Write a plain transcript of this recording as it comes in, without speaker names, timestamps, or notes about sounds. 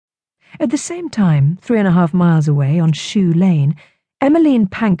At the same time, 3.5 miles away on Shoe Lane, Emmeline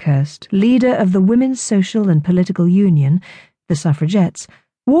Pankhurst, leader of the Women's Social and Political Union, the Suffragettes,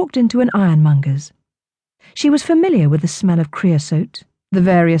 walked into an ironmonger's. She was familiar with the smell of creosote, the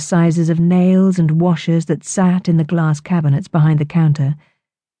various sizes of nails and washers that sat in the glass cabinets behind the counter.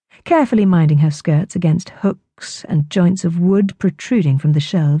 Carefully minding her skirts against hooks and joints of wood protruding from the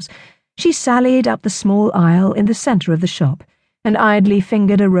shelves, she sallied up the small aisle in the centre of the shop and idly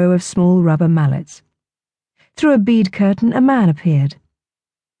fingered a row of small rubber mallets. Through a bead curtain a man appeared.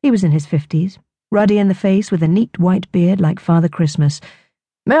 He was in his 50s, ruddy in the face with a neat white beard like Father Christmas.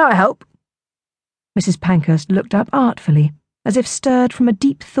 "May I help?" Mrs. Pankhurst looked up artfully, as if stirred from a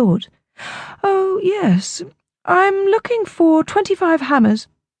deep thought. "Oh, yes, I'm looking for 25 hammers."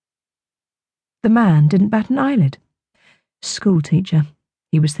 The man didn't bat an eyelid. Schoolteacher,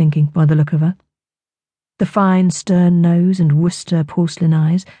 he was thinking by the look of her. The fine, stern nose and Worcester porcelain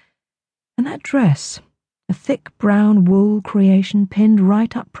eyes, and that dress, a thick brown wool creation pinned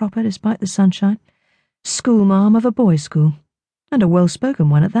right up proper despite the sunshine. Schoolmarm of a boys' school, and a well-spoken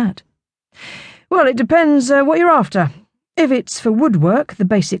one at that. "Well, it depends what you're after. If it's for woodwork, the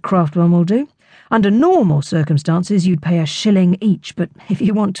basic craft one will do. Under normal circumstances, you'd pay $1 each, but if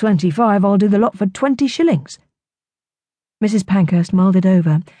you want 25, I'll do the lot for 20 shillings. Mrs. Pankhurst mulled it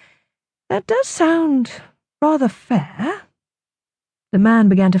over. "That does sound rather fair." The man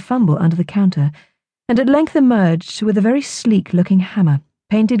began to fumble under the counter, and at length emerged with a very sleek-looking hammer,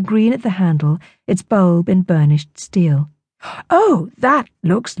 painted green at the handle, its bulb in burnished steel. "Oh, that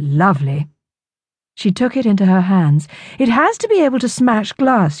looks lovely." She took it into her hands. "It has to be able to smash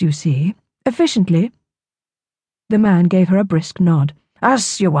glass, you see, efficiently." The man gave her a brisk nod.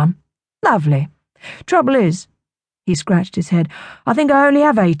 "That's your one. Lovely. Trouble is," he scratched his head, "I think I only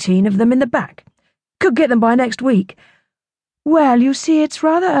have 18 of them in the back. Could get them by next week." "Well, you see, it's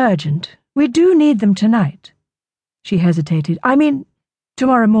rather urgent. We do need them tonight." She hesitated. "I mean,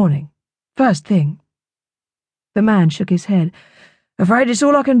 tomorrow morning. First thing." The man shook his head. "Afraid it's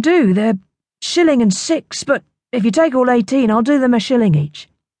all I can do. They're $1.06, but if you take all 18, I'll do them $1 each."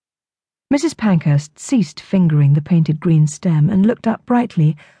 Mrs. Pankhurst ceased fingering the painted green stem and looked up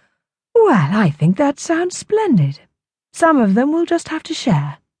brightly. "Well, I think that sounds splendid. Some of them will just have to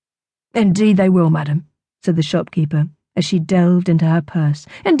share." "Indeed they will, madam," said the shopkeeper, as she delved into her purse.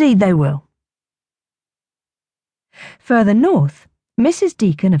 "Indeed they will." Further north, Mrs.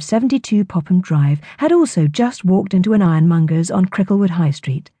 Deacon of 72 Popham Drive had also just walked into an ironmonger's on Cricklewood High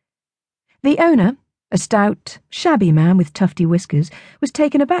Street. The owner, a stout, shabby man with tufty whiskers, was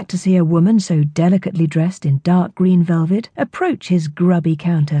taken aback to see a woman so delicately dressed in dark green velvet approach his grubby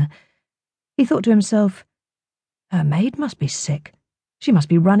counter. He thought to himself, "Her maid must be sick. She must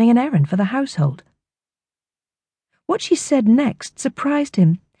be running an errand for the household." What she said next surprised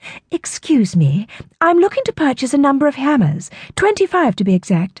him. "Excuse me, I'm looking to purchase a number of hammers, 25 to be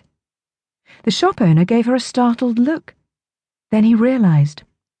exact." The shop owner gave her a startled look. Then he realised.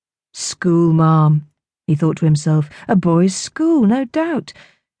 Schoolmarm, he thought to himself, a boys' school, no doubt,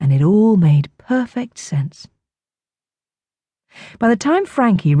 and it all made perfect sense. By the time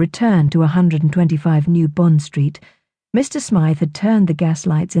Frankie returned to 125 New Bond Street, Mr. Smythe had turned the gas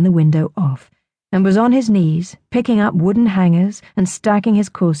lights in the window off and was on his knees, picking up wooden hangers and stacking his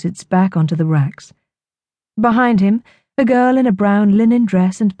corsets back onto the racks. Behind him, a girl in a brown linen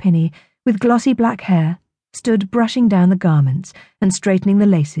dress and pinny, with glossy black hair, stood brushing down the garments and straightening the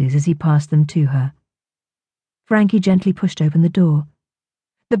laces as he passed them to her. Frankie gently pushed open the door.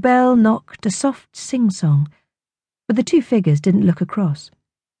 The bell knocked a soft sing-song, but the two figures didn't look across.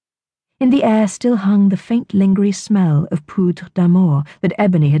 In the air still hung the faint lingering smell of poudre d'amour that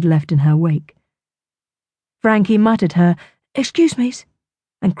Ebony had left in her wake. Frankie muttered her, "Excuse me,"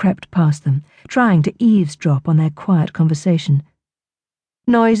 and crept past them, trying to eavesdrop on their quiet conversation.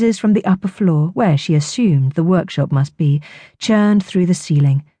 Noises from the upper floor, where she assumed the workshop must be, churned through the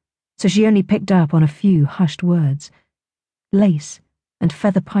ceiling, so she only picked up on a few hushed words. Lace and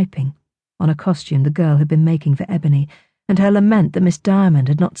feather piping on a costume the girl had been making for Ebony, and her lament that Miss Diamond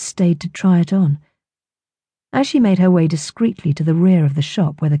had not stayed to try it on. As she made her way discreetly to the rear of the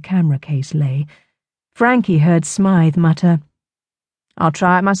shop where the camera case lay, Frankie heard Smythe mutter, "I'll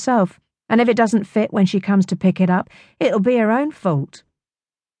try it myself, and if it doesn't fit when she comes to pick it up, it'll be her own fault."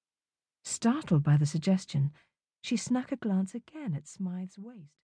 Startled by the suggestion, she snuck a glance again at Smythe's waist.